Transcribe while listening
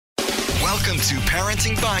Welcome to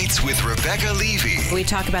Parenting Bites with Rebecca Levy. We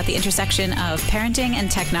talk about the intersection of parenting and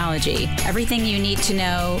technology. Everything you need to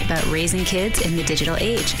know about raising kids in the digital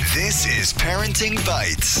age. This is Parenting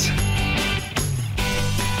Bites.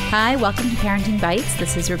 Hi, welcome to Parenting Bites.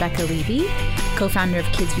 This is Rebecca Levy, co-founder of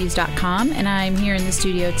KidsViews.com, and I'm here in the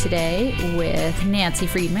studio today with Nancy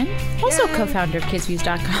Friedman, also co-founder of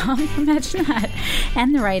KidsViews.com, imagine that,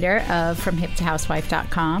 and the writer of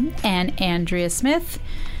FromHipToHousewife.com, and Andrea Smith,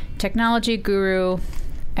 technology guru,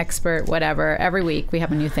 expert, whatever. Every week we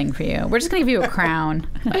have a new thing for you. We're just going to give you a crown.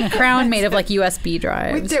 A crown made of like USB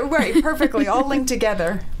drives. Right, perfectly, all linked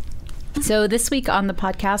together. So this week on the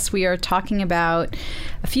podcast, we are talking about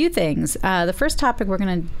a few things. The first topic we're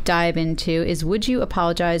going to dive into is, would you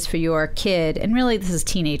apologize for your kid? And really, this is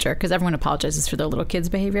teenager, because everyone apologizes for their little kid's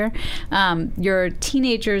behavior. Your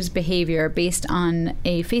teenager's behavior based on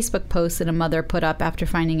a Facebook post that a mother put up after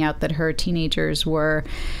finding out that her teenagers were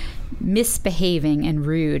misbehaving and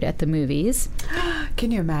rude at the movies. Can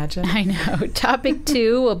you imagine? I know. Topic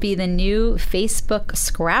 2 will be the new Facebook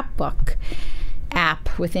scrapbook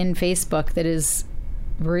app within Facebook that is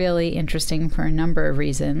really interesting for a number of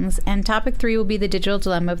reasons. And topic 3 will be the digital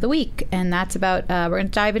dilemma of the week. And that's about, we're going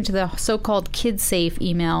to dive into the so-called kid-safe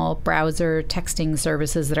email, browser, texting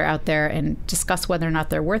services that are out there and discuss whether or not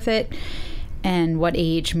they're worth it and what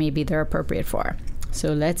age maybe they're appropriate for.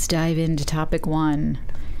 So let's dive into topic 1.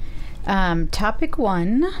 Topic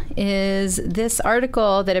 1 is this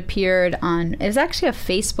article that appeared on, it was actually a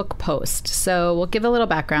Facebook post. So we'll give a little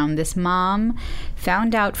background. This mom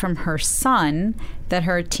found out from her son that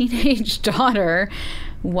her teenage daughter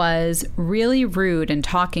was really rude and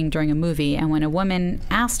talking during a movie. And when a woman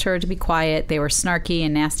asked her to be quiet, they were snarky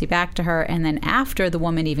and nasty back to her. And then after, the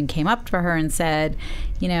woman even came up to her and said,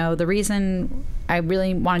 you know, the reason I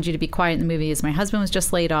really wanted you to be quiet in the movie is my husband was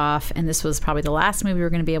just laid off, and this was probably the last movie we were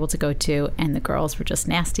going to be able to go to, and the girls were just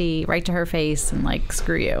nasty right to her face and like,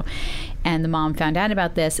 screw you. And the mom found out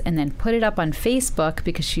about this and then put it up on Facebook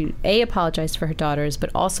because she, A, apologized for her daughters, but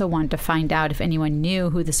also wanted to find out if anyone knew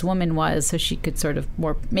who this woman was so she could sort of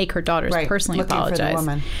more make her daughters personally apologize. For the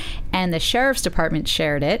woman. And the sheriff's department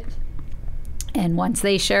shared it. And once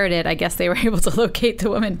they shared it, I guess they were able to locate the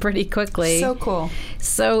woman pretty quickly. So cool.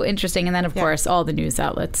 So interesting. And then, of course, all the news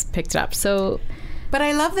outlets picked it up. But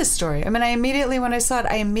I love this story. I mean, when I saw it,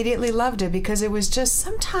 I immediately loved it because it was just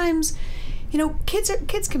sometimes, you know, kids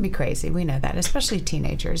can be crazy. We know that, especially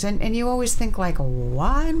teenagers. And you always think like,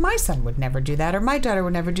 why? My son would never do that, or my daughter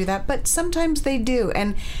would never do that. But sometimes they do.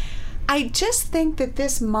 And I just think that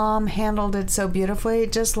this mom handled it so beautifully.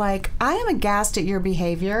 Just like, I am aghast at your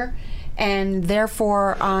behavior, and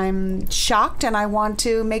therefore I'm shocked and I want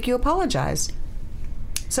to make you apologize.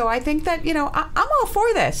 So I think that, you know, I'm all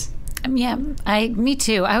for this. Yeah, me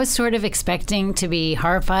too. I was sort of expecting to be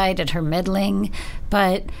horrified at her meddling,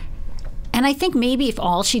 and I think maybe if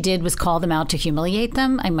all she did was call them out to humiliate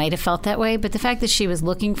them, I might have felt that way. But the fact that she was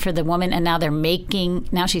looking for the woman, and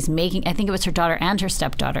now she's making, I think it was her daughter and her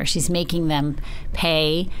stepdaughter, she's making them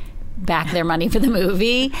pay back their money for the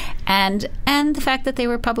movie, and the fact that they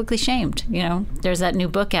were publicly shamed. You know, there's that new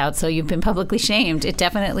book out, So You've Been Publicly Shamed. It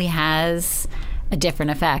definitely has a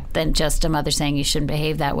different effect than just a mother saying you shouldn't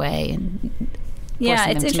behave that way. And yeah,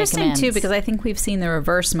 it's interesting too, because I think we've seen the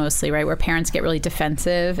reverse mostly, right, where parents get really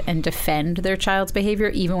defensive and defend their child's behavior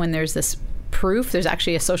even when there's this proof. There's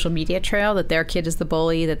actually a social media trail that their kid is the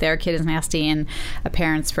bully, that their kid is nasty, and a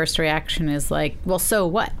parent's first reaction is like, well, so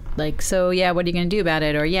what? Like, so yeah, what are you going to do about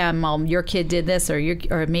it? Or yeah, mom, your kid did this, or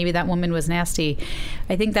maybe that woman was nasty.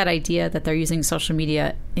 I think that idea that they're using social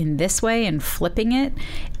media in this way and flipping it,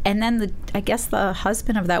 and then I guess the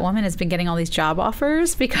husband of that woman has been getting all these job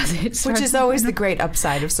offers because which is always the great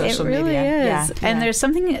upside of social media. It really is. Yeah. And there's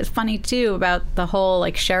something funny too about the whole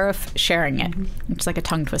like sheriff sharing it. It's like a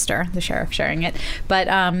tongue twister, the sheriff sharing it. But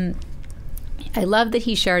I love that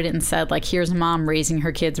he shared it and said, like, here's mom raising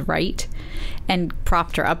her kids right, and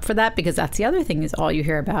propped her up for that, because that's the other thing is all you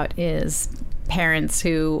hear about is parents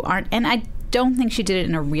who aren't, and I don't think she did it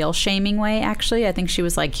in a real shaming way, actually. I think she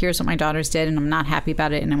was like, here's what my daughters did, and I'm not happy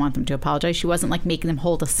about it, and I want them to apologize. She wasn't like making them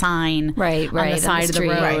hold a sign on the side of the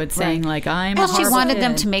road saying like, I'm a horrible she wanted kid.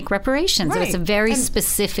 Them to make reparations. It was a very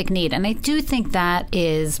specific need. And I do think that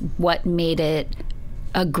is what made it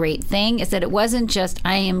a great thing, is that it wasn't just,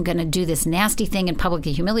 I am going to do this nasty thing and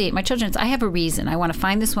publicly humiliate my children. It's, I have a reason. I want to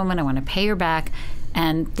find this woman. I want to pay her back.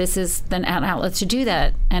 And this is an outlet to do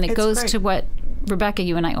that. And it goes to what, Rebecca,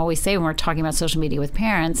 you and I always say when we're talking about social media with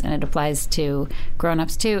parents, and it applies to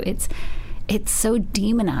grown-ups too, it's it's so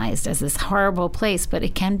demonized as this horrible place, but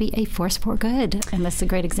it can be a force for good. And this is a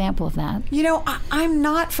great example of that. You know, I'm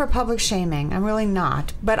not for public shaming. I'm really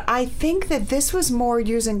not. But I think that this was more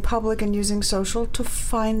using public and using social to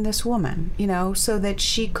find this woman, you know, so that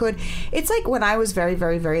she could. It's like when I was very,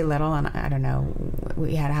 very, very little, and I don't know,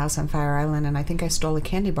 we had a house on Fire Island, and I think I stole a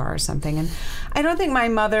candy bar or something. And I don't think my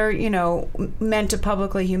mother, you know, meant to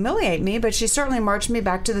publicly humiliate me, but she certainly marched me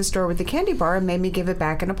back to the store with the candy bar and made me give it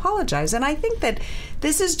back and apologize. And I think that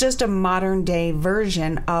this is just a modern day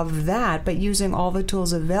version of that, but using all the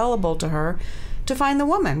tools available to her to find the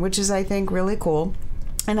woman, which is, I think, really cool,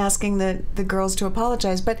 and asking the girls to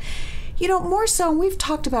apologize. But, you know, more so, and we've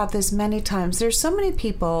talked about this many times, there's so many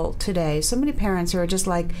people today, so many parents who are just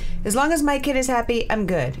like, as long as my kid is happy, I'm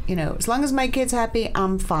good. You know, as long as my kid's happy,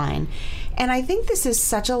 I'm fine. And I think this is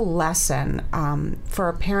such a lesson for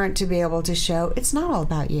a parent to be able to show, it's not all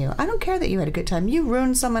about you. I don't care that you had a good time. You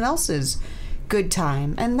ruined someone else's good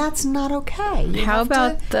time, and that's not okay. You How have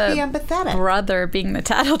about to the be empathetic. brother being the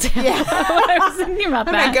tattletale? Yeah. I was thinking about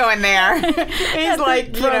I'm that. not going there. He's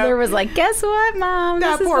like, the brother was like, guess what, Mom?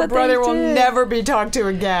 that This is poor what they brother will did." never be talked to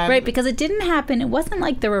again. Right, because it didn't happen. It wasn't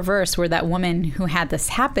like the reverse where that woman who had this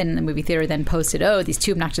happen in the movie theater then posted, oh, these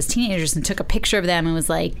two obnoxious teenagers, and took a picture of them and was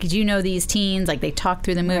like, did you know these teens? Like, they talked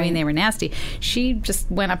through the movie and they were nasty. She just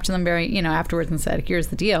went up to them very, you know, afterwards and said, here's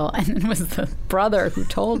the deal. And it was the brother who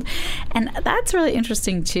told. And that's really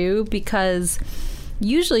interesting too, because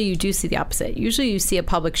usually you do see the opposite. Usually you see a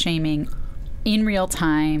public shaming in real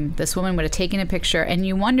time. This woman would have taken a picture, and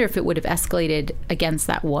you wonder if it would have escalated against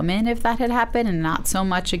that woman if that had happened, and not so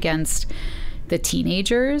much against the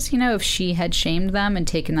teenagers, you know, if she had shamed them and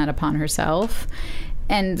taken that upon herself.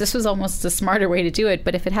 And this was almost a smarter way to do it.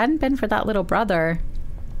 But if it hadn't been for that little brother,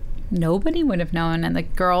 nobody would have known, and the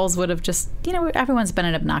girls would have just, you know, everyone's been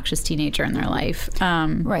an obnoxious teenager in their life.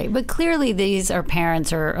 Right, but clearly these are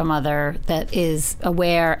parents or a mother that is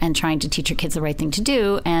aware and trying to teach her kids the right thing to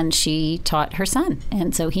do, and she taught her son.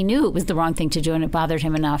 And so he knew it was the wrong thing to do, and it bothered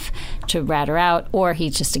him enough to rat her out, or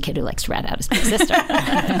he's just a kid who likes to rat out his big sister.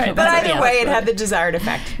 But either way, it had the desired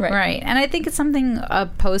effect. Right. And I think it's something, a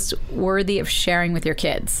post worthy of sharing with your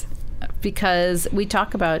kids. Because we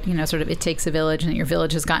talk about, you know, sort of it takes a village, and that your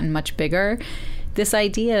village has gotten much bigger. This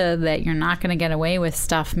idea that you're not going to get away with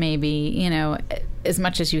stuff maybe, you know, as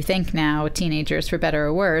much as you think now, teenagers, for better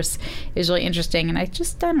or worse, is really interesting. And I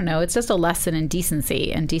don't know, it's just a lesson in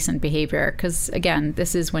decency and decent behavior. Because, again,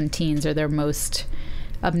 this is when teens are their most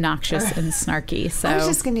obnoxious and snarky. So I was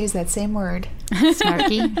just going to use that same word.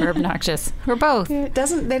 Snarky or obnoxious, or both. It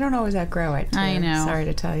doesn't. They don't always outgrow it, too. I know. Sorry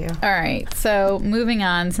to tell you. All right. So moving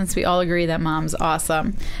on, since we all agree that Mom's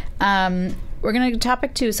awesome, we're going to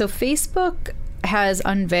topic 2. So Facebook has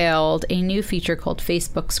unveiled a new feature called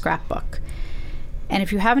Facebook Scrapbook. And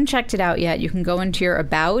if you haven't checked it out yet, you can go into your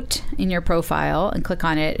About in your profile and click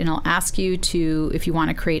on it, and it'll ask you to, if you want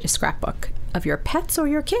to create a scrapbook of your pets or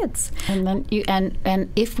your kids. And then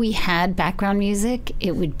and if we had background music,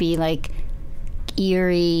 it would be like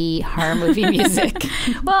eerie horror movie music.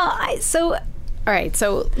 Well, all right,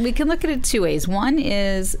 so we can look at it 2 ways. One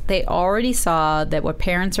is they already saw that what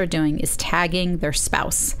parents are doing is tagging their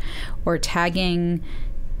spouse or tagging,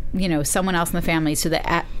 you know, someone else in the family, so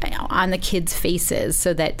that on the kids' faces,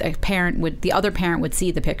 so that the other parent would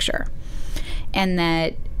see the picture. And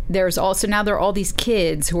that there's also, now there are all these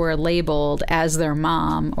kids who are labeled as their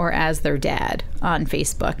mom or as their dad on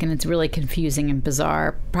Facebook, and it's really confusing and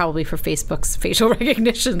bizarre, probably for Facebook's facial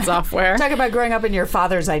recognition software. Talk about growing up in your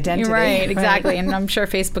father's identity. Right, exactly. And I'm sure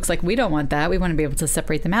Facebook's like, we don't want that. We want to be able to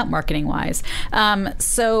separate them out marketing-wise.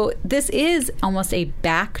 So this is almost a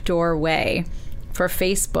backdoor way for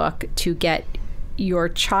Facebook to get your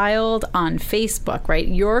child on Facebook, right?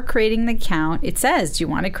 You're creating the account. It says, do you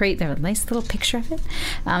want to create, there's a nice little picture of it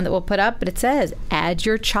that we'll put up, but it says, add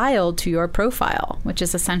your child to your profile, which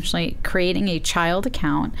is essentially creating a child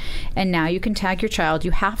account. And now you can tag your child.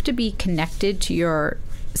 You have to be connected to your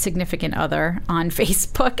significant other on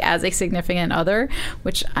Facebook as a significant other,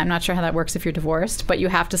 which I'm not sure how that works if you're divorced, but you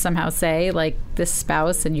have to somehow say, like, this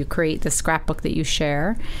spouse, and you create the scrapbook that you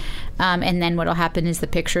share. And then what will happen is the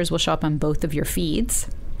pictures will show up on both of your feeds.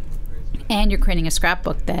 And you're creating a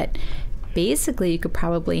scrapbook that basically you could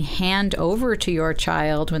probably hand over to your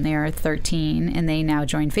child when they are 13 and they now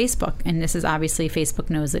join Facebook. And this is obviously, Facebook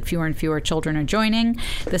knows that fewer and fewer children are joining.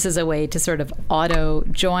 This is a way to sort of auto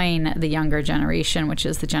join the younger generation, which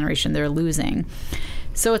is the generation they're losing.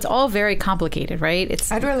 So it's all very complicated,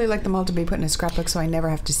 right? I'd really like them all to be put in a scrapbook so I never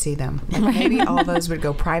have to see them. Like maybe all those would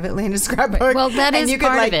go privately in a scrapbook. Well, that is and you could,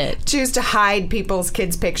 part of it. choose to hide people's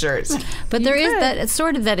kids' pictures. But there is that,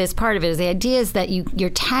 sort of, that is part of it. Is the idea is that you're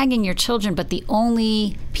tagging your children, but the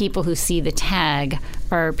only people who see the tag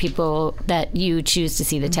are people that you choose to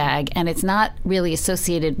see the tag, and it's not really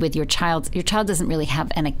associated with your child. Your child doesn't really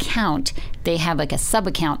have an account. They have like a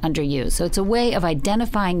sub-account under you. So it's a way of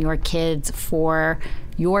identifying your kids for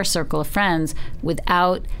your circle of friends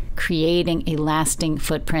without creating a lasting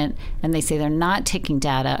footprint. And they say they're not taking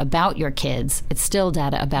data about your kids. It's still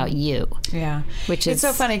data about you. Yeah. Which is... It's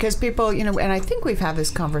so funny because people, and I think we've had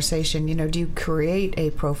this conversation, do you create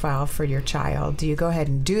a profile for your child? Do you go ahead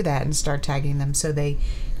and do that and start tagging them so they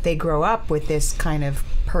grow up with this kind of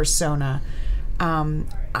persona?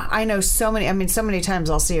 I know so many times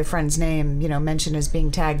I'll see a friend's name, mentioned as being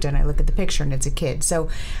tagged, and I look at the picture and it's a kid. So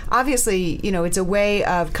obviously, it's a way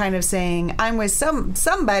of kind of saying I'm with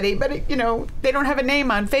somebody, but they don't have a name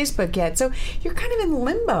on Facebook yet. So you're kind of in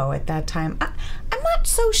limbo at that time. I'm not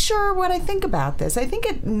so sure what I think about this. I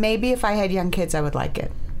think maybe if I had young kids, I would like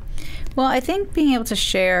it. Well, I think being able to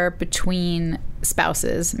share between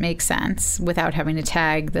spouses makes sense without having to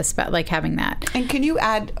tag the like having that. And can you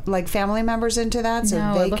add like family members into that so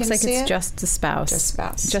no, they it looks can like see it's it? just the spouse.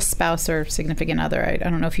 Just spouse or significant other. I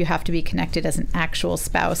don't know if you have to be connected as an actual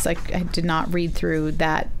spouse. I did not read through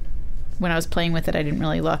that. When I was playing with it, I didn't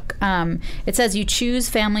really look. It says you choose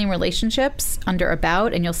family and relationships under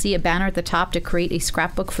About, and you'll see a banner at the top to create a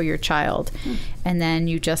scrapbook for your child. And then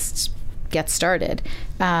you just get started.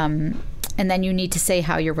 And then you need to say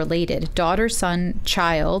how you're related. Daughter, son,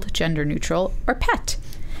 child, gender neutral, or pet.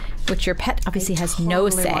 Which your pet obviously has no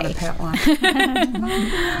say. Want a pet one.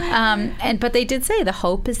 But they did say the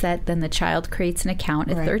hope is that then the child creates an account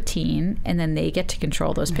at 13, and then they get to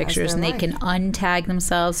control those pictures, and they can untag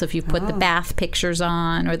themselves. So if you put the bath pictures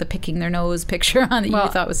on or the picking their nose picture on that you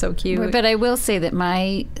thought was so cute. But I will say that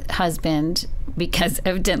my husband, because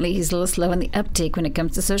evidently he's a little slow in the uptake when it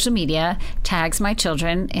comes to social media, tags my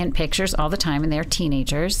children in pictures all the time, and they're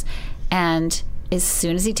teenagers, and as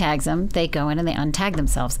soon as he tags them, they go in and they untag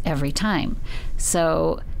themselves every time.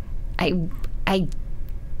 So I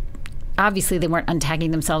obviously they weren't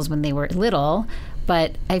untagging themselves when they were little,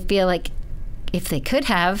 but I feel like if they could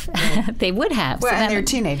have, they would have. Well, so and they're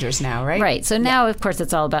teenagers now, right? Right. So now, of course,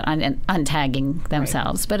 it's all about untagging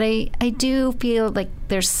themselves. But I do feel like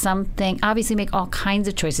there's something, obviously make all kinds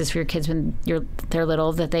of choices for your kids when they're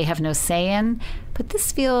little that they have no say in. But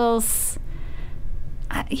this feels...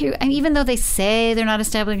 and even though they say they're not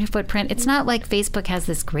establishing a footprint, it's not like Facebook has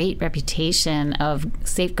this great reputation of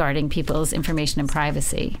safeguarding people's information and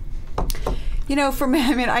privacy. For me,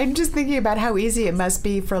 I'm just thinking about how easy it must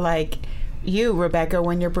be for you, Rebecca,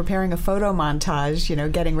 when you're preparing a photo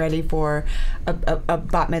montage, getting ready for a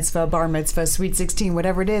bat mitzvah, bar mitzvah, sweet 16,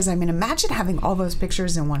 whatever it is. Imagine having all those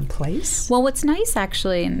pictures in one place. Well, what's nice,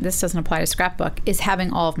 actually, and this doesn't apply to Scrapbook, is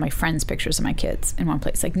having all of my friends' pictures of my kids in one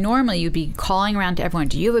place. Like, normally you'd be calling around to everyone,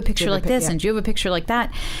 do you have a picture like this? And do you have a picture like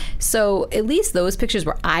that? So at least those pictures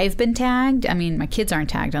where I've been tagged, my kids aren't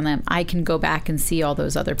tagged on them, I can go back and see all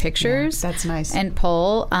those other pictures. Yeah, that's nice. And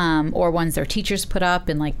pull, or ones their teachers put up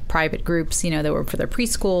in, private groups, that were for their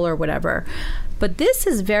preschool or whatever. But this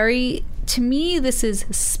is to me, this is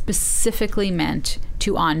specifically meant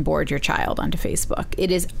to onboard your child onto Facebook. It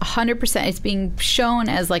is 100%, it's being shown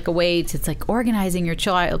as a way it's organizing your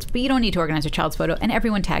child, but you don't need to organize your child's photo, and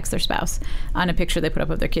everyone tags their spouse on a picture they put up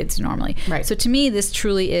of their kids normally. Right. So to me, this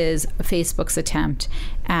truly is Facebook's attempt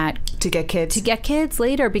to get kids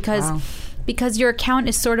later, because because your account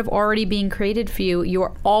is sort of already being created for you.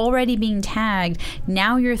 You're already being tagged.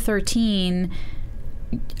 Now you're 13.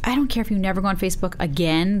 I don't care if you never go on Facebook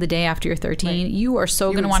again the day after you're 13. Right. You are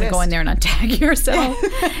so going to want to go in there and untag yourself.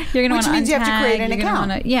 You're going to want to untag. Which means you have to create an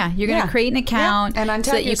account. You're going to create an account and untag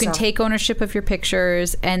so that you yourself. can take ownership of your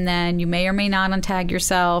pictures, and then you may or may not untag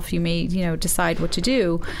yourself. You may, decide what to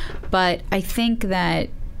do. But I think that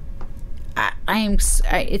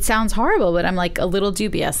it sounds horrible, but I'm a little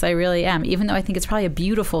dubious. I really am, even though I think it's probably a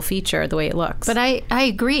beautiful feature the way it looks. But I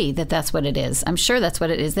agree that that's what it is. I'm sure that's what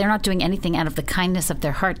it is. They're not doing anything out of the kindness of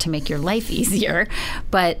their heart to make your life easier.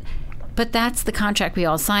 But that's the contract we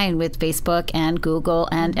all sign with Facebook and Google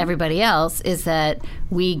and everybody else, is that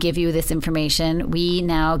we give you this information. We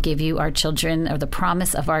now give you our children, or the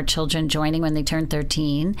promise of our children joining when they turn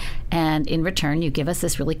 13. And in return, you give us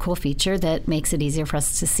this really cool feature that makes it easier for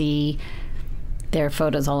us to see their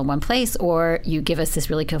photos all in one place, or you give us this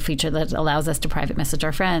really cool feature that allows us to private message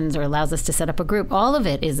our friends or allows us to set up a group. All of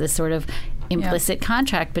it is this sort of implicit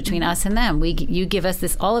contract between us and them. You give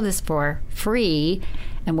us all of this for free,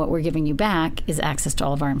 and what we're giving you back is access to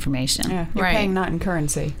all of our information. Yeah, you're paying not in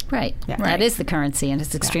currency. Right. Yeah. That is the currency, and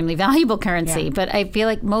it's extremely valuable currency. Yeah. But I feel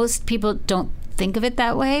like most people don't think of it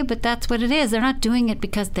that way, but that's what it is. They're not doing it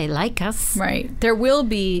because they like us. Right. There will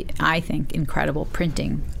be, I think, incredible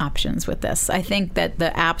printing options with this. I think that the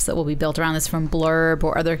apps that will be built around this from Blurb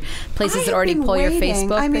or other places that already pull your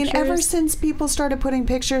Facebook pictures. Ever since people started putting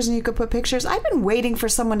pictures and you could put pictures, I've been waiting for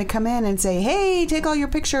someone to come in and say, hey, take all your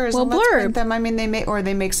pictures and let's print them. I mean, they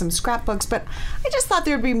make some scrapbooks, but I just thought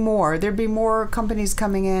there'd be more. There'd be more companies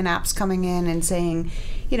coming in, apps coming in and saying,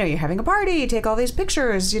 you're having a party, take all these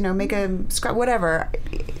pictures, make a scrap, whatever.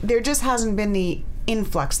 There just hasn't been the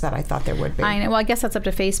influx that I thought there would be. I know. Well, I guess that's up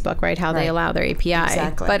to Facebook, right? How they allow their API.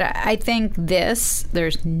 Exactly. But I think there's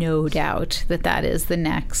no doubt that is the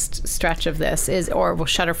next stretch of this or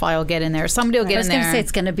Shutterfly will get in there. Somebody will get in there. I was going to say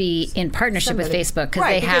it's going to be in partnership with Facebook because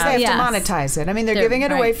they have to monetize it. I mean, they're giving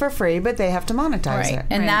it away for free, but they have to monetize it.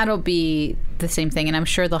 And that'll be the same thing. And I'm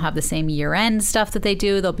sure they'll have the same year-end stuff that they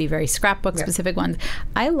do. There'll be very scrapbook-specific ones.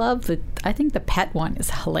 I think the pet one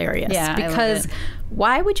is hilarious. Yeah, because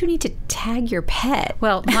why would you need to tag your pet?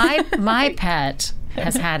 Well, my pet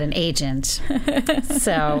has had an agent.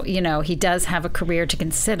 So, he does have a career to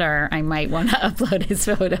consider. I might want to upload his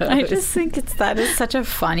photos. I just think that is such a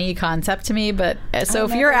funny concept to me. But so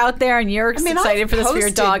if you're out there and you're excited for this for your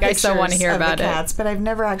dog, I so want to hear about cats, but I've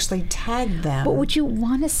never actually tagged them. But would you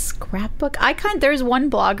want a scrapbook? There's one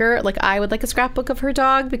blogger, I would like a scrapbook of her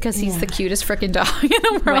dog because he's the cutest freaking dog in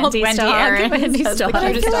the world. Wendy dog. Wendy's dog. But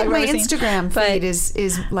I feel like my Instagram feed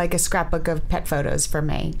is like a scrapbook of pet photos for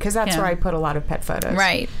me because that's where I put a lot of pet photos.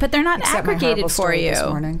 Right. But they're not aggregated for you. This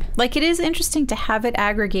morning. It is interesting to have it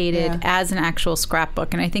aggregated as an actual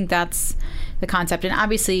scrapbook. And I think that's the concept. And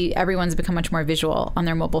obviously, everyone's become much more visual on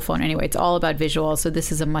their mobile phone anyway. It's all about visual. So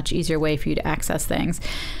this is a much easier way for you to access things.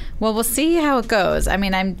 Well, we'll see how it goes. I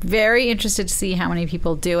mean, I'm very interested to see how many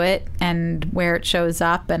people do it and where it shows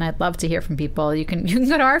up. And I'd love to hear from people. You can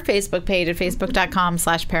go to our Facebook page at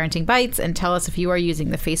facebook.com/parentingbites and tell us if you are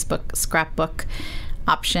using the Facebook scrapbook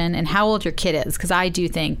option and how old your kid is, because I do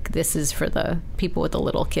think this is for the people with the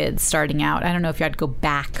little kids starting out. I don't know if you had to go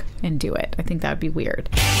back and do it. I think that would be weird.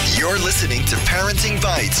 You're listening to Parenting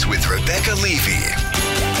Bites with Rebecca Levy.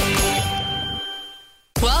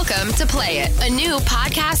 Welcome to Play It, a new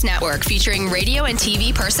podcast network featuring radio and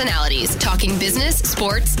TV personalities talking business,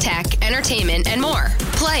 sports, tech, entertainment, and more.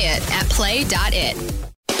 Play it at play.it.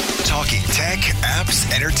 Talking tech, apps,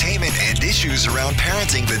 entertainment, and issues around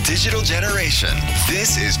parenting the digital generation.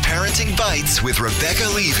 This is Parenting Bites with Rebecca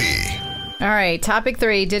Levy. All right, topic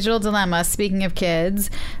 3, digital dilemma. Speaking of kids,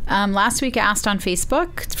 last week I asked on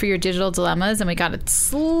Facebook for your digital dilemmas, and we got a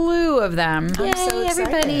slew of them. I'm so excited.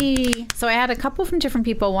 Everybody! So I had a couple from different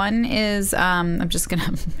people. One is, I'm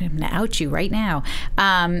gonna out you right now.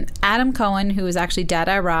 Adam Cohen, who is actually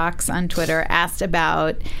Dada Rocks on Twitter, asked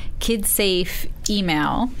about kid-safe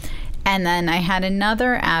email. And then I had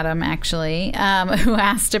another Adam, actually, who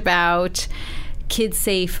asked about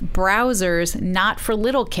kid-safe browsers, not for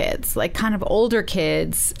little kids, like kind of older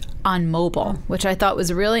kids on mobile, which I thought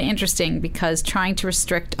was really interesting because trying to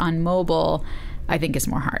restrict on mobile, I think, is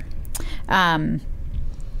more hard.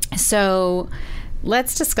 So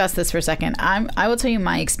let's discuss this for a second. I will tell you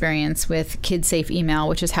my experience with kid-safe email,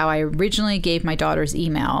 which is how I originally gave my daughter's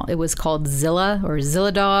email. It was called Zilla or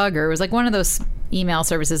Zilladog, or it was like one of those email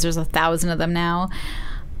services. There's 1,000 of them now.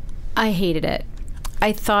 I hated it.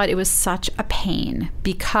 I thought it was such a pain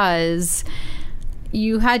because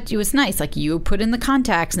it was nice. Like you put in the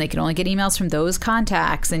contacts and they could only get emails from those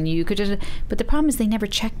contacts and you could just, but the problem is they never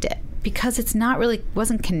checked it because it's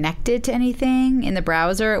wasn't connected to anything in the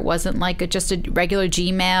browser. It wasn't like just a regular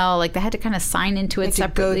Gmail. Like they had to kind of sign into it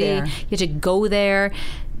separately. You had to go there.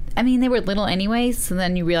 I mean, they were little anyway, so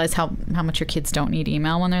then you realize how much your kids don't need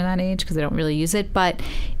email when they're that age because they don't really use it. But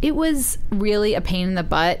it was really a pain in the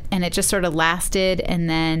butt, and it just sort of lasted, and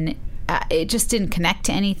then it just didn't connect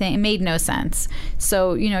to anything. It made no sense.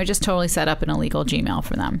 So, I just totally set up an illegal Gmail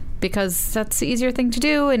for them because that's the easier thing to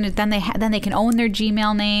do, and then they can own their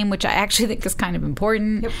Gmail name, which I actually think is kind of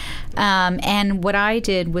important. Yep. And what I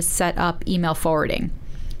did was set up email forwarding.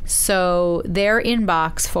 So their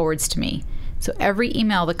inbox forwards to me. So every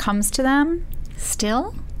email that comes to them,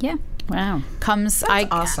 still? Yeah. Wow. That's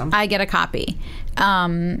awesome. I get a copy.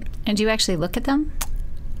 And do you actually look at them?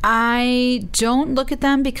 I don't look at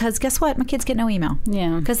them because guess what? My kids get no email.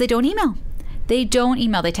 Yeah. Because they don't email. They don't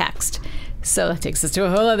email. They text. So that takes us to a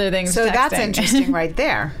whole other thing. So that's interesting right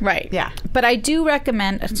there. Right. Yeah. But I do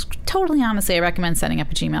recommend, totally honestly, I recommend setting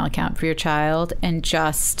up a Gmail account for your child and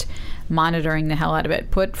just monitoring the hell out of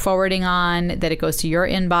it. Put forwarding on, that it goes to your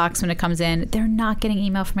inbox when it comes in. They're not getting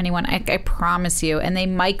email from anyone. I promise you. And they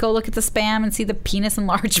might go look at the spam and see the penis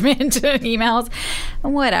enlargement emails.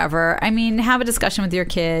 Whatever. I mean, have a discussion with your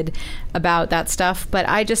kid about that stuff. But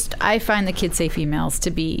I find the kid safe emails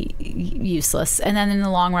to be useless. And then in the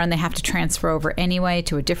long run, they have to transfer over anyway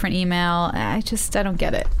to a different email. I don't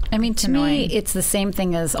get it. I mean, to me, it's the same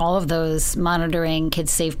thing as all of those monitoring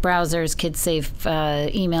kids safe browsers, kids safe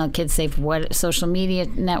email, kids safe social media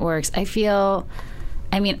networks.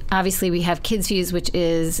 I mean, obviously we have KidsViews, which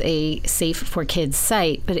is a safe for kids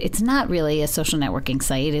site, but it's not really a social networking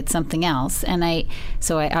site. It's something else. And I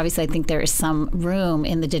obviously think there is some room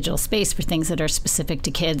in the digital space for things that are specific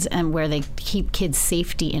to kids and where they keep kids'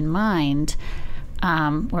 safety in mind,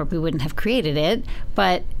 or we wouldn't have created it.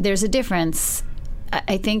 But there's a difference.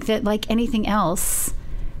 I think that, like anything else,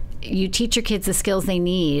 you teach your kids the skills they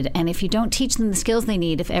need, and if you don't teach them the skills they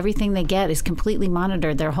need, if everything they get is completely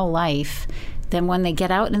monitored their whole life, then when they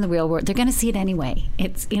get out in the real world, they're going to see it anyway.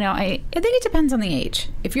 It's, I think it depends on the age.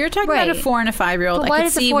 If you're talking about a 4 and a 5-year-old, I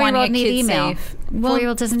could see wanting a kid email? safe.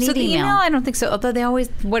 4-year-old doesn't need email. I don't think so. Although they always,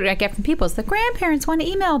 what I get from people is the grandparents want to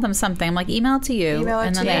email them something. I'm like, email it to you. Email it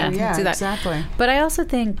and to then you. they do that. Exactly. But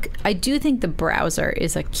I do think the browser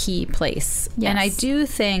is a key place. Yes. And I do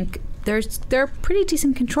think there are pretty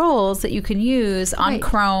decent controls that you can use on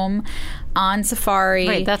Chrome, on Safari.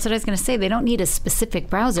 Right, that's what I was going to say. They don't need a specific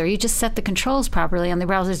browser. You just set the controls properly on the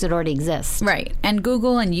browsers that already exist. Right. And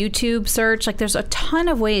Google and YouTube search, there's a ton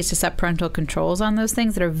of ways to set parental controls on those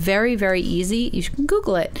things that are very, very easy. You can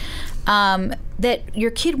Google it. That your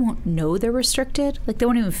kid won't know they're restricted. They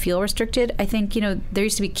won't even feel restricted. I think, there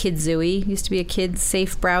used to be KidZooey, used to be a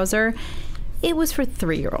kid-safe browser. It was for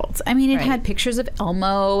 3-year-olds. I mean, it had pictures of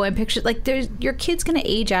Elmo and pictures, your kid's going to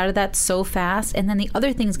age out of that so fast, and then the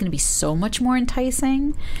other thing's going to be so much more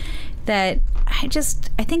enticing that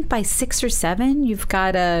I think by 6 or 7, you've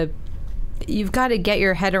got to get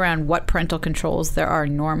your head around what parental controls there are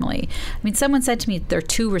normally. I mean, someone said to me they're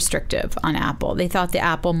too restrictive on Apple. They thought the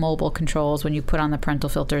Apple mobile controls, when you put on the parental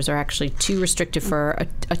filters, are actually too restrictive for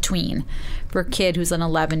a tween. For a kid who's an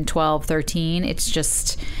 11, 12, 13,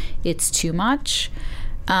 it's too much.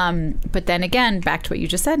 But then again, back to what you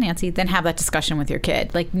just said, Nancy, then have that discussion with your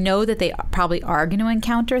kid. Know that they probably are going to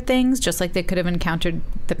encounter things, just like they could have encountered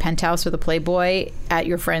the penthouse or the Playboy at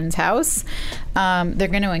your friend's house. They're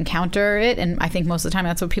going to encounter it, and I think most of the time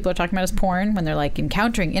that's what people are talking about is porn, when they're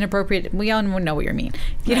encountering inappropriate. We all know what you mean.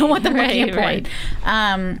 You don't want them looking at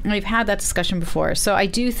porn. We've had that discussion before. So I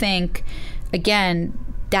do think, again,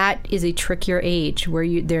 that is a trickier age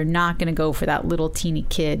where they're not going to go for that little teeny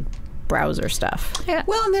kid browser stuff. Yeah.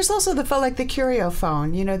 Well, and there's also the Curio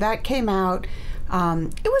phone. That came out.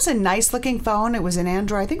 It was a nice looking phone. It was an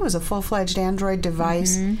Android. I think it was a full-fledged Android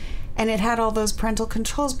device. Mm-hmm. And it had all those parental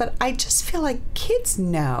controls. But I just feel like kids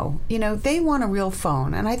know. They want a real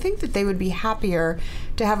phone. And I think that they would be happier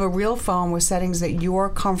to have a real phone with settings that you're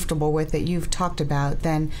comfortable with, that you've talked about,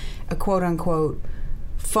 than a quote-unquote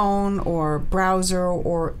phone or browser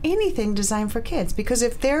or anything designed for kids. Because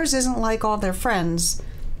if theirs isn't like all their friends,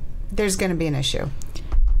 there's going to be an issue.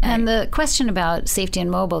 And the question about safety in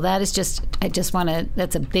mobile, that's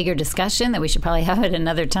a bigger discussion that we should probably have at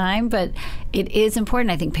another time, but it is important.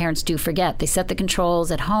 I think parents do forget. They set the controls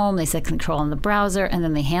at home, they set control on the browser, and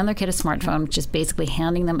then they hand their kid a smartphone, which is basically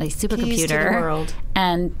handing them a supercomputer. Keys to the world.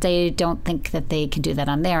 And they don't think that they can do that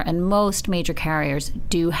on there. And most major carriers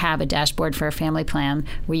do have a dashboard for a family plan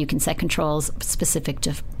where you can set controls specific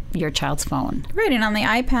to your child's phone. Right, and on the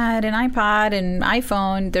iPad and iPod and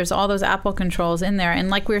iPhone, there's all those Apple controls in there. And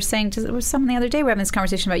like we were saying to someone the other day, we were having this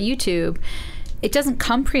conversation about YouTube. It doesn't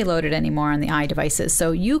come preloaded anymore on the iDevices.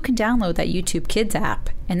 So you can download that YouTube Kids app,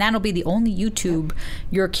 and that'll be the only YouTube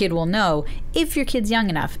your kid will know if your kid's young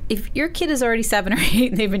enough. If your kid is already 7 or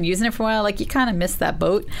 8 and they've been using it for a while, you kind of missed that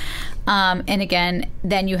boat. And again,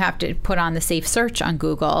 then you have to put on the safe search on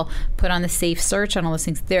Google, put on the safe search on all those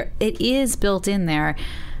things. It is built in there.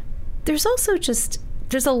 There's also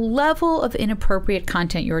there's a level of inappropriate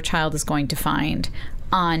content your child is going to find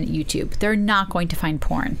on YouTube. They're not going to find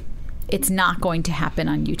porn. It's not going to happen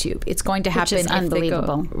on YouTube. It's going to happen. Which is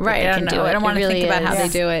unbelievable. Right. I don't want to think about how they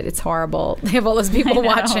do it. It's horrible. They have all those people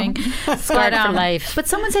watching. Scarred for life. But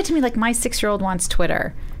someone said to me, my 6-year-old wants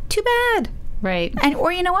Twitter. Too bad. Right. And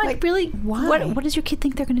or you know what? Really, why? What does your kid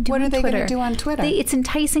think they're going to do on Twitter? What are they going to do on Twitter? It's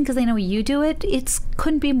enticing because they know you do it. It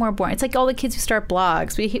couldn't be more boring. It's like all the kids who start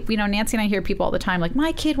blogs. Nancy and I hear people all the time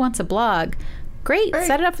my kid wants a blog. Great.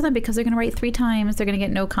 Set it up for them because they're going to write 3 times. They're going to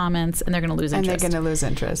get no comments and they're going to lose interest. And they're going to lose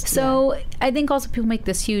interest. So I think also people make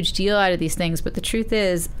this huge deal out of these things, but the truth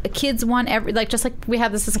is kids want just like we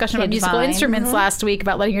had this discussion about musical instruments last week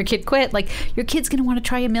about letting your kid quit. Like your kid's going to want to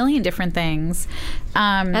try a million different things.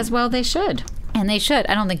 As well they should. And they should.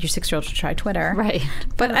 I don't think your 6-year-old should try Twitter. Right.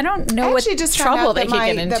 But I don't know what trouble they could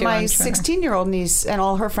get into. That my 16-year-old niece and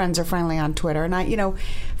all her friends are finally on Twitter. And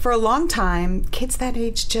for a long time, kids that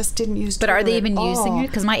age just didn't use Twitter. But are they even using it?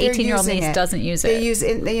 Because my 18-year-old niece doesn't use it. They use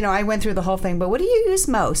it. I went through the whole thing. But what do you use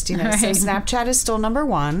most? So Snapchat is still number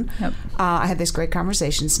 1. Yep. I had this great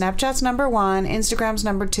conversation. Snapchat's number 1, Instagram's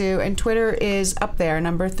number 2, and Twitter is up there,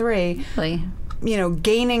 number 3. Really?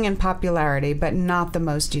 Gaining in popularity, but not the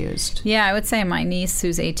most used. Yeah, I would say my niece,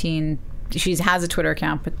 who's 18, she has a Twitter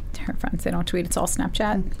account, but her friends, they don't tweet. It's all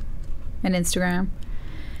Snapchat and Instagram.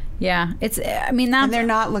 Yeah, and they're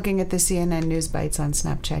not looking at the CNN News Bites on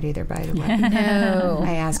Snapchat either, by the way. No.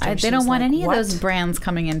 I asked her. They don't want any of those brands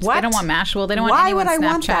coming in. What? They don't want Mashable. They don't want anyone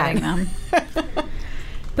Snapchatting them.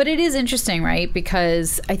 But it is interesting, right?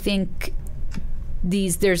 Because I think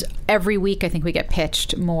there's every week I think we get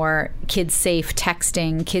pitched more kids safe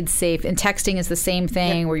texting, and texting is the same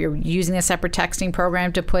thing where you're using a separate texting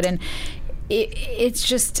program to put in. It's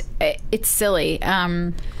silly.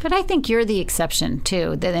 But I think you're the exception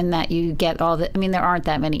too, in that you get all the. I mean, there aren't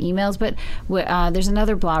that many emails, but there's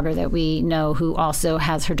another blogger that we know who also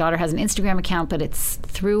her daughter has an Instagram account, but it's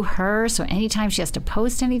through her. So anytime she has to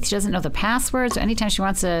post anything, she doesn't know the password. So anytime she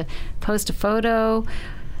wants to post a photo,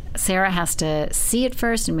 Sarah has to see it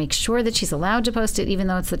first and make sure that she's allowed to post it, even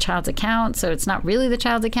though it's the child's account. So it's not really the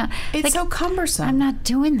child's account. It's so cumbersome. I'm not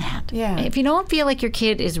doing that. Yeah. If you don't feel like your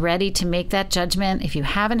kid is ready to make that judgment, if you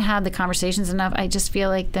haven't had the conversations enough, I just feel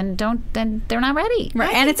like then they're not ready.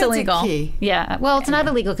 Right. And it's illegal. Yeah. Well, it's not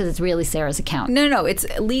illegal because it's really Sarah's account. No. It's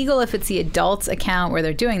illegal if it's the adult's account where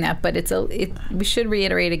they're doing that. But we should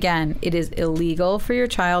reiterate again, it is illegal for your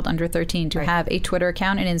child under 13 to have a Twitter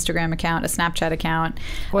account, an Instagram account, a Snapchat account,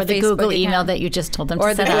 or the Google email that you just told them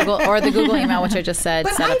to set up. Or the Google email, which I just said.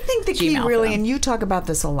 But I think the key really, and you talk about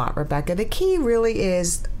this a lot, Rebecca, the key really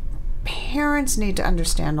is parents need to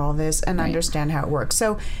understand all this and understand how it works.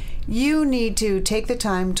 So you need to take the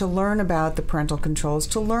time to learn about the parental controls,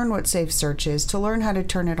 to learn what Safe Search is, to learn how to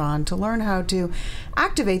turn it on, to learn how to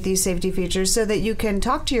activate these safety features so that you can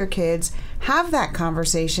talk to your kids, have that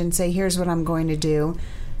conversation, say, here's what I'm going to do,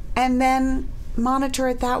 and then monitor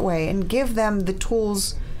it that way and give them the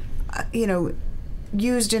tools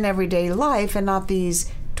used in everyday life and not these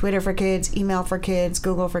Twitter for kids, email for kids,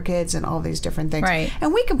 Google for kids, and all these different things. Right.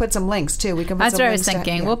 And we can put some links too. That's what I was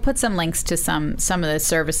thinking. We'll put some links to some of the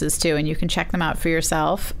services too, and you can check them out for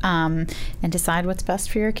yourself and decide what's best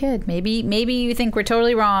for your kid. Maybe you think we're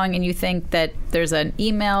totally wrong, and you think that there's an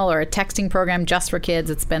email or a texting program just for kids.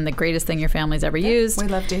 It's been the greatest thing your family's ever used. We'd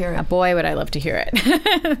love to hear it. Boy, would I love to hear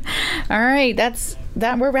it. All right, that's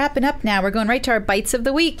that. We're wrapping up now. We're going right to our bites of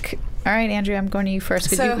the week. All right, Andrea, I'm going to you first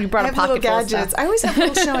because you brought a pocket full of stuff. I always have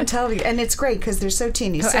little show and tell, and it's great because they're so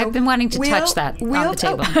teeny. So I've been wanting to touch that on the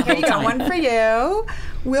table. Here you go, one for you.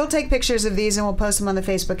 We'll take pictures of these and we'll post them on the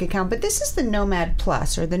Facebook account. But this is the Nomad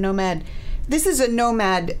Plus, or the Nomad. This is a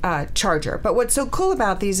Nomad charger. But what's so cool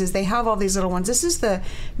about these is they have all these little ones. This is the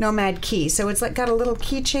Nomad Key. So it's got a little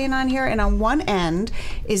keychain on here, and on one end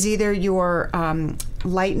is either your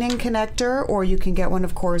Lightning connector, or you can get one,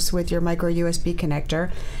 of course, with your micro USB connector.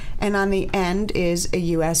 And on the end is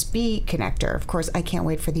a USB connector. Of course, I can't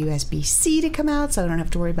wait for the USB-C to come out, so I don't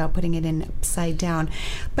have to worry about putting it in upside down.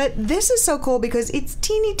 But this is so cool because it's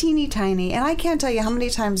teeny, teeny, tiny. And I can't tell you how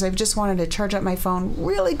many times I've just wanted to charge up my phone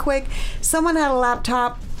really quick. Someone had a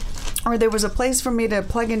laptop, or there was a place for me to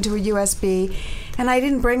plug into a USB, and I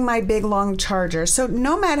didn't bring my big long charger. So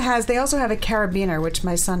Nomad they also have a carabiner, which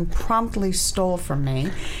my son promptly stole from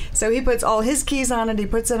me. So he puts all his keys on it, he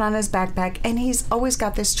puts it on his backpack, and he's always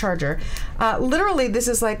got this charger. Literally, this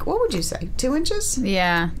is like, what would you say, 2 inches?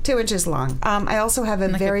 Yeah. 2 inches long. I also have a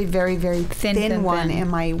very, very, very thin one in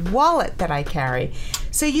my wallet that I carry.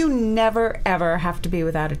 So you never, ever have to be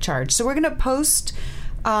without a charge. So we're going to post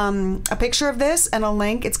a picture of this and a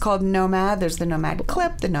link. It's called Nomad. There's the Nomad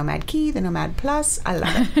Clip, the Nomad Key, the Nomad Plus. I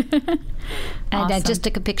love it. And I just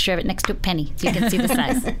took a picture of it next to a penny so you can see the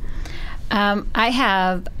size. I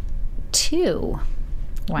have 2.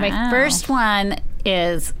 Wow. My first one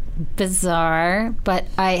is bizarre, but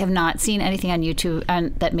I have not seen anything on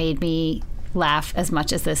YouTube that made me laugh as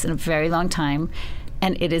much as this in a very long time.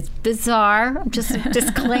 And it is bizarre, just a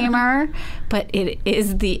disclaimer, but it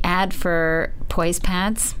is the ad for Poise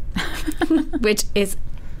Pads, which is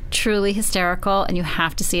truly hysterical, and you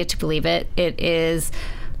have to see it to believe it. It is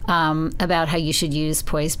about how you should use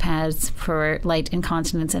poise pads for light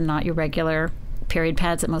incontinence and not your regular period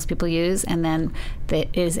pads that most people use. And then there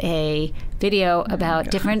is a video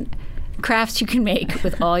about different crafts you can make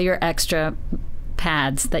with all your extra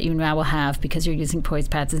pads that you now will have because you're using poise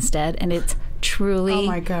pads instead. And it's truly, oh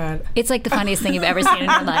my God, it's like the funniest thing you've ever seen in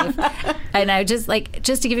your life. And I just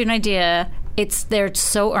to give you an idea, they're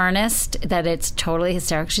so earnest that it's totally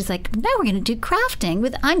hysterical. She's like, now we're going to do crafting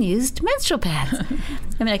with unused menstrual pads.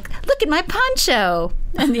 I'm like, look at my poncho.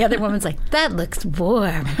 And the other woman's like, that looks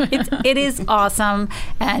warm. It is awesome.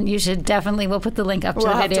 And you should definitely, we'll put the link up to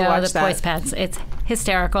the video of the poise pads. It's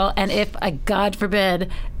hysterical. And if I, God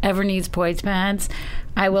forbid, ever needs poise pads,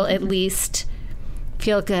 I will at least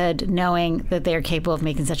feel good knowing that they are capable of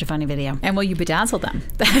making such a funny video. And will you bedazzle them?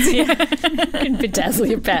 Bedazzle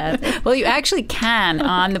your pad. Well, you actually can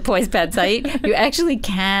on the Poise Pad site. You actually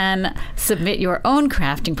can submit your own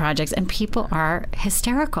crafting projects, and people are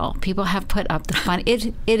hysterical. People have put up the fun.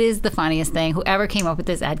 It is the funniest thing. Whoever came up with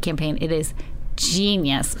this ad campaign, it is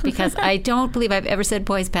genius, because I don't believe I've ever said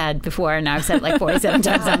Poise Pad before, and now I've said it like 47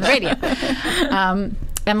 times on the radio.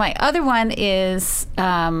 And my other one is...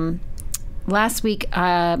 last week,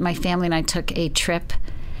 my family and I took a trip,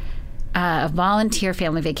 a volunteer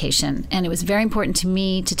family vacation, and it was very important to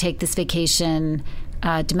me to take this vacation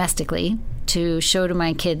domestically to show to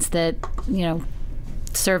my kids that,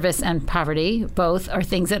 service and poverty both are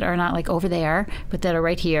things that are not like over there, but that are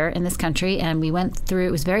right here in this country. And we went through,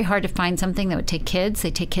 it was very hard to find something that would take kids.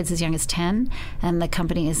 They take kids as young as 10, and the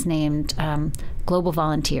company is named Global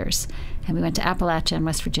Volunteers. And we went to Appalachia in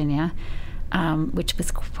West Virginia. Which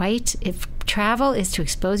was quite, if travel is to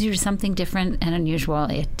expose you to something different and unusual,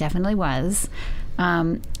 it definitely was.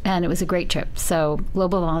 And it was a great trip. So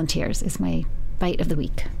Global Volunteers is my bite of the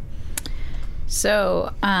week.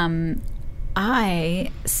 So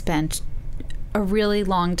I spent a really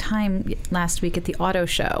long time last week at the auto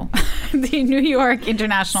show, the New York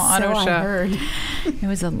International Auto Show. I heard. It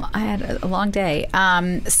was I had a long day.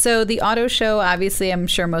 So the auto show, obviously, I'm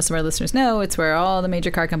sure most of our listeners know, it's where all the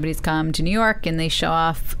major car companies come to New York, and they show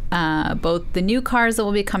off both the new cars that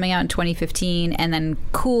will be coming out in 2015 and then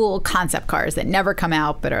cool concept cars that never come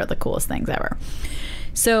out but are the coolest things ever.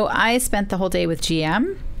 So I spent the whole day with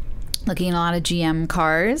GM, looking at a lot of GM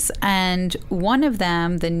cars, and one of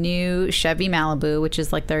them, the new Chevy Malibu, which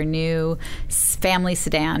is like their new family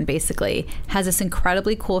sedan, basically, has this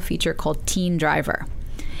incredibly cool feature called Teen Driver.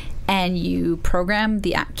 And you program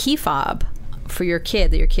the key fob for your kid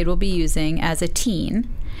that your kid will be using as a teen,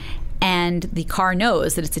 and the car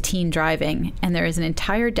knows that it's a teen driving, and there is an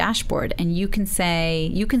entire dashboard, and you can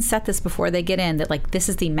set this before they get in, that like, this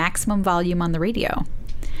is the maximum volume on the radio.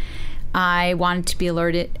 I wanted to be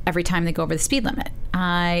alerted every time they go over the speed limit.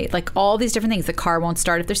 I like all these different things. The car won't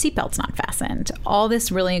start if their seatbelt's not fastened. All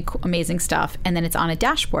this really amazing stuff. And then it's on a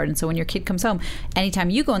dashboard. And so when your kid comes home, anytime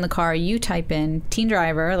you go in the car, you type in teen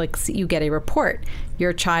driver, like you get a report.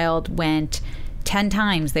 Your child went 10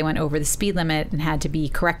 times they went over the speed limit and had to be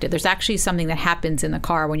corrected. There's actually something that happens in the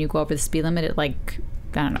car when you go over the speed limit. It like,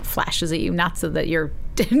 I don't know, flashes at you, not so that you're...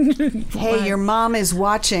 Hey, your mom is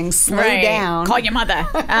watching. Slow down. Call your mother.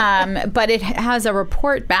 But it has a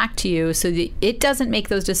report back to you, so that it doesn't make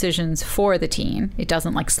those decisions for the teen. It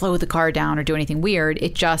doesn't like slow the car down or do anything weird.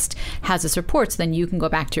 It just has this report, so then you can go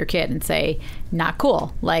back to your kid and say, not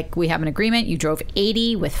cool. Like, we have an agreement. You drove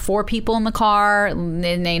 80 with 4 people in the car. It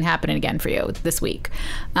ain't happening again for you this week.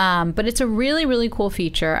 But it's a really, really cool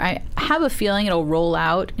feature. I have a feeling it'll roll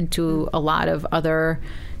out into a lot of other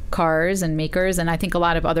cars and makers, and I think a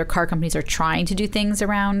lot of other car companies are trying to do things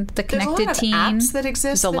around the connected teen. There's a lot of apps that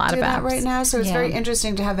exist that do that right now, so it's very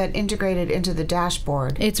interesting to have that integrated into the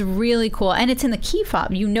dashboard. It's really cool, and it's in the key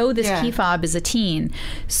fob. You know this key fob is a teen.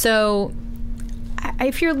 So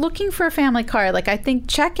if you're looking for a family car, like I think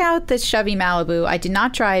check out the Chevy Malibu. I did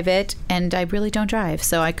not drive it, and I really don't drive,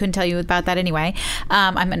 so I couldn't tell you about that anyway.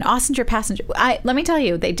 I'm an passenger. Let me tell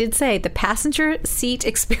you, they did say the passenger seat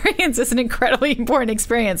experience is an incredibly important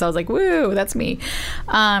experience. I was like, woo, that's me.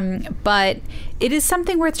 But it is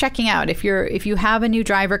something worth checking out if you have a new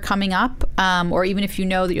driver coming up, or even if you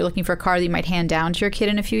know that you're looking for a car that you might hand down to your kid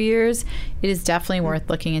in a few years. It is definitely worth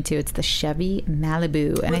looking into. It's the Chevy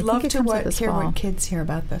Malibu, and I think it comes out this fall. Hear what kids hear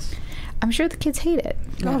about this. I'm sure the kids hate it.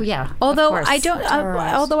 Oh yeah. Although of course.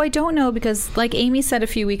 although I don't know, because like Amy said a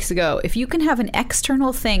few weeks ago, if you can have an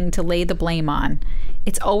external thing to lay the blame on,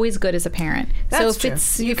 it's always good as a parent. That's so if true.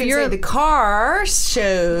 it's You can say the car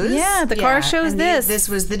shows. Yeah, the car shows and this. This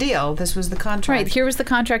was the deal. This was the contract. Right, here was the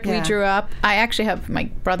contract we Yeah. drew up. I actually have, my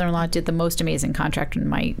brother-in-law did the most amazing contract when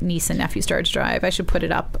my niece and nephew started to drive. I should put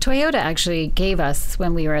it up. Toyota actually gave us,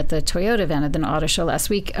 when we were at the Toyota event at the auto show last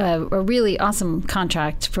week, a really awesome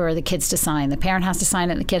contract for the kids to sign. The parent has to sign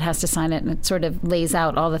it, and the kid has to sign it, and it sort of lays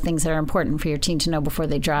out all the things that are important for your teen to know before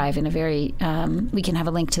they drive in a very, we can have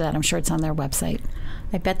a link to that. I'm sure it's on their website.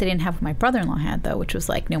 I bet they didn't have what my brother-in-law had, though, which was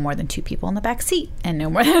like no more than 2 people in the back seat, and no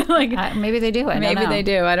more than like Maybe they do. maybe they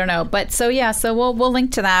do. I don't know. But so we'll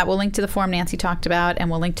link to that. We'll link to the form Nancy talked about,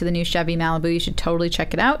 and we'll link to the new Chevy Malibu. You should totally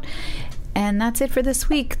check it out. And that's it for this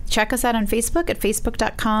week. Check us out on Facebook at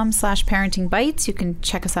facebook.com/parentingbites. You can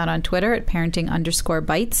check us out on Twitter at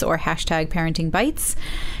parenting_bites or #parentingbites.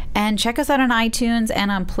 And check us out on iTunes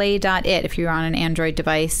and on play.it. If you're on an Android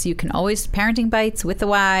device, you can always Parenting Bites with the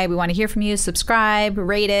Y. We want to hear from you. Subscribe,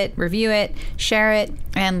 rate it, review it, share it,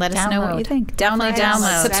 and let us know what you think. Download,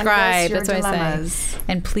 subscribe. Send us That's what your I dilemmas. say.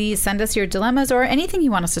 And please send us your dilemmas or anything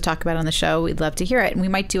you want us to talk about on the show. We'd love to hear it. And we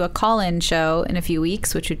might do a call-in show in a few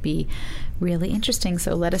weeks, which would be really interesting.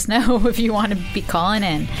 So let us know if you want to be calling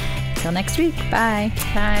in. Till next week. Bye.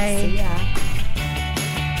 See ya.